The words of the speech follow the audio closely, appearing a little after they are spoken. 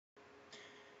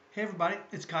Hey everybody,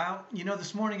 it's Kyle.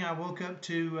 This morning I woke up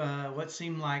to what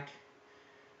seemed like,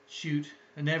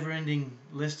 a never-ending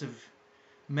list of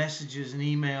messages and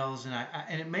emails,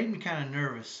 and it made me kind of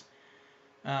nervous.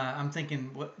 I'm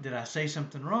thinking, what did I say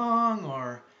something wrong,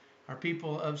 or are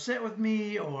people upset with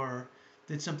me, or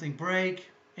did something break?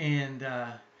 And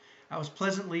I was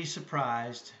pleasantly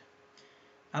surprised.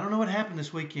 I don't know what happened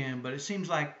this weekend, but it seems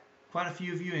like quite a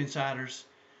few of you insiders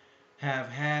have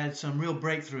had some real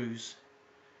breakthroughs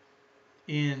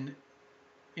in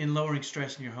lowering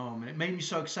stress in your home. And it made me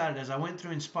so excited as I went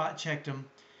through and spot checked them.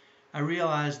 I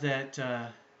realized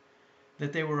that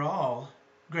they were all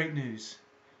great news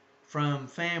from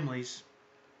families.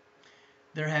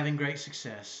 They're having great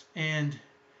success, and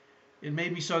it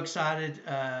made me so excited.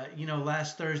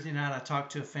 Last Thursday night I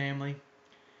talked to a family,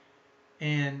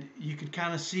 and you could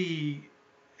kind of see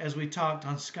as we talked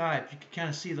on Skype, you could kind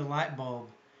of see the light bulb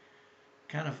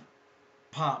kind of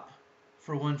pop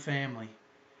for one family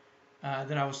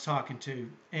that I was talking to.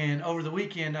 And over the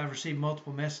weekend, I've received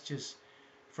multiple messages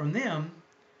from them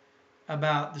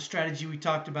about the strategy we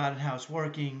talked about and how it's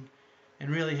working, and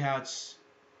really how it's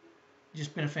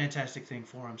just been a fantastic thing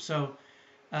for them. So,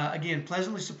 again,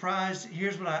 pleasantly surprised.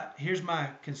 Here's my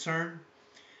concern.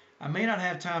 I may not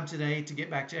have time today to get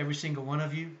back to every single one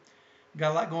of you.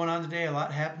 Got a lot going on today, a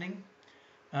lot happening.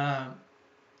 Uh,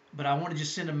 but I want to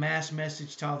just send a mass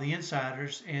message to all the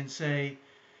insiders and say,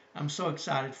 I'm so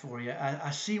excited for you.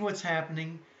 I see what's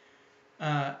happening.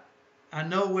 Uh, I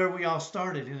know where we all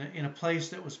started in a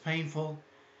place that was painful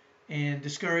and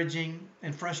discouraging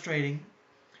and frustrating.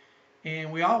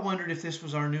 And we all wondered if this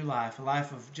was our new life, a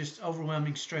life of just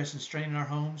overwhelming stress and strain in our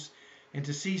homes. And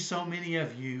to see so many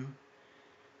of you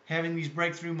having these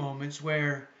breakthrough moments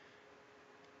where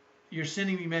you're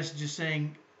sending me messages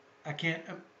saying, I can't,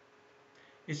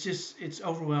 it's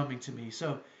overwhelming to me.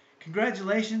 So,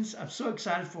 congratulations. I'm so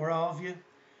excited for all of you.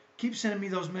 Keep sending me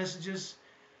those messages.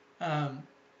 Um,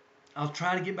 I'll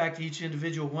try to get back to each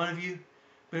individual one of you,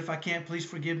 but if I can't, please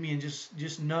forgive me, and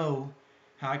just know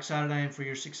how excited I am for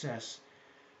your success.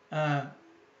 Uh,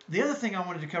 the other thing I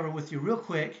wanted to cover with you real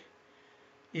quick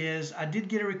is I did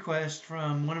get a request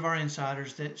from one of our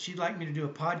insiders that she'd like me to do a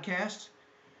podcast.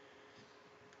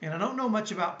 And I don't know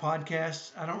much about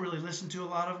podcasts. I don't really listen to a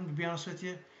lot of them, to be honest with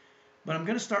you. But I'm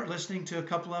going to start listening to a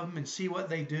couple of them and see what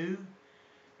they do.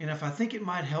 And if I think it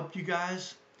might help you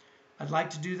guys, I'd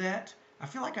like to do that. I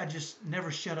feel like I just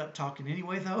never shut up talking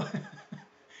anyway, though.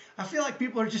 I feel like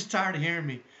people are just tired of hearing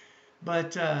me.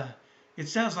 But it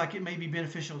sounds like it may be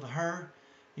beneficial to her.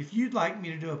 If you'd like me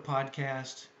to do a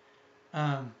podcast,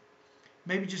 um,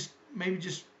 maybe just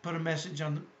put a message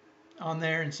on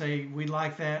there and say we'd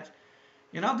like that.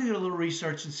 And I'll do a little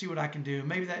research and see what I can do.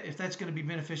 Maybe that if that's going to be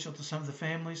beneficial to some of the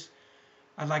families,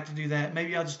 I'd like to do that.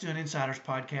 Maybe I'll just do an insiders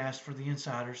podcast for the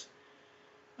insiders.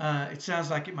 It sounds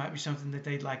like it might be something that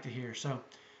they'd like to hear. So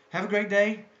have a great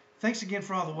day. Thanks again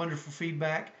for all the wonderful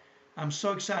feedback. I'm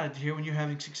so excited to hear when you're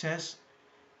having success,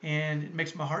 and it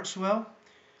makes my heart swell.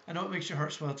 I know it makes your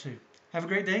heart swell too. Have a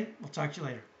great day. We'll talk to you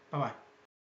later. Bye-bye.